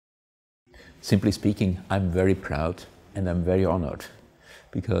Simply speaking, I'm very proud and I'm very honored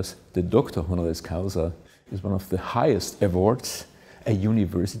because the Doctor Honoris Causa is one of the highest awards a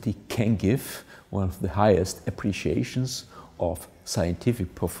university can give, one of the highest appreciations of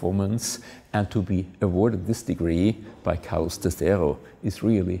scientific performance, and to be awarded this degree by Caus de Zero is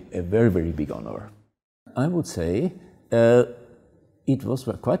really a very, very big honor. I would say it was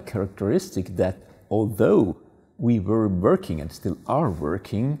quite characteristic that although we were working and still are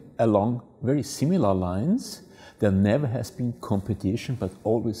working along very similar lines, there never has been competition but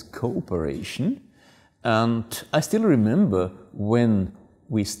always cooperation. And I still remember when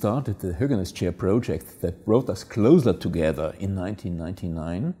we started the Höganäs Chair project that brought us closer together in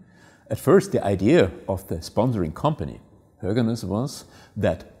 1999. At first, the idea of the sponsoring company, Höganäs, was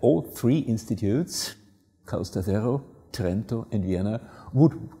that all three institutes, Caus de Zero, Trento and Vienna,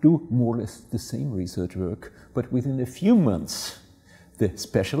 would do more or less the same research work, but within a few months the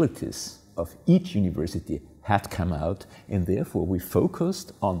specialties of each university had come out, and therefore we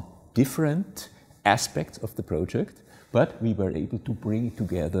focused on different aspects of the project, but we were able to bring it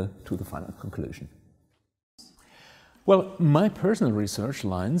together to the final conclusion. Well, my personal research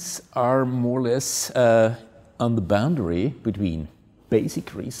lines are more or less on the boundary between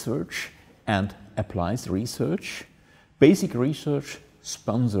basic research and applied research. Basic research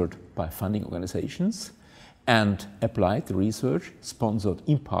sponsored by funding organizations and applied research sponsored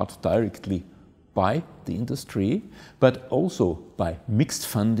in part directly by the industry, but also by mixed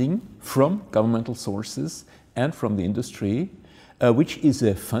funding from governmental sources and from the industry, which is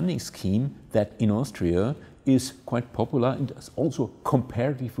a funding scheme that in Austria is quite popular and is also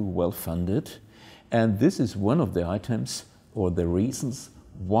comparatively well funded. And this is one of the items or the reasons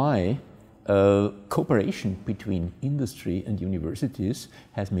why cooperation between industry and universities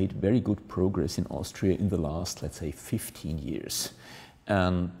has made very good progress in Austria in the last, let's say, 15 years.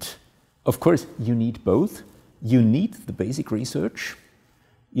 And of course, you need both. You need the basic research.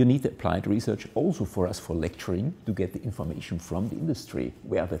 You need the applied research also for us for lecturing to get the information from the industry,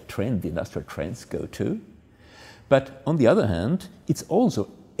 where the industrial trends go to. But on the other hand, it's also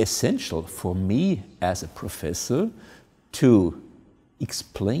essential for me as a professor to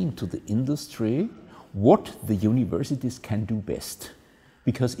explain to the industry what the universities can do best.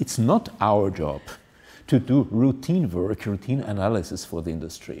 Because it's not our job to do routine work, routine analysis for the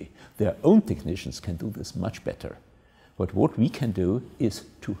industry. Their own technicians can do this much better. But what we can do is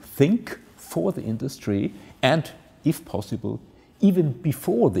to think for the industry and, if possible, even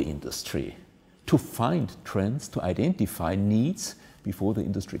before the industry, to find trends, to identify needs before the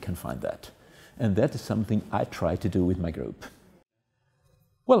industry can find that. And that is something I try to do with my group.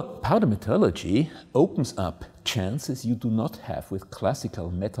 Well, powder metallurgy opens up chances you do not have with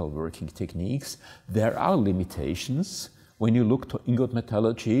classical metalworking techniques. There are limitations when you look to ingot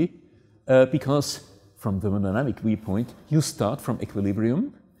metallurgy because from the thermodynamic viewpoint, you start from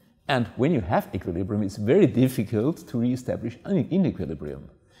equilibrium, and when you have equilibrium, it's very difficult to re-establish inequilibrium.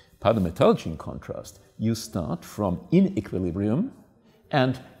 Powder metallurgy, in contrast, you start from inequilibrium,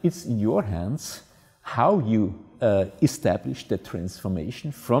 and it's in your hands how you establish the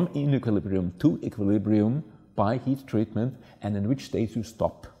transformation from inequilibrium to equilibrium by heat treatment, and in which stage you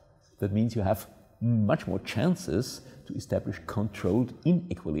stop. That means you have much more chances to establish controlled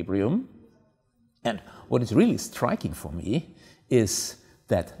inequilibrium. And what is really striking for me is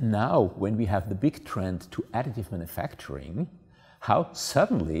that now, when we have the big trend to additive manufacturing, how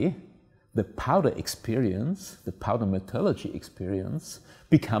suddenly the powder experience, the powder metallurgy experience,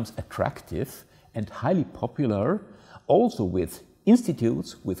 becomes attractive and highly popular, also with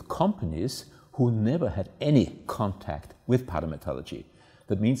institutes, with companies who never had any contact with powder metallurgy.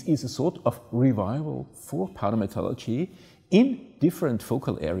 That means it's a sort of revival for powder metallurgy in different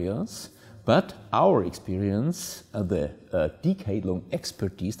focal areas, but our experience, the decade-long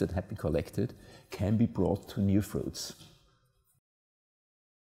expertise that had been collected, can be brought to new fruits.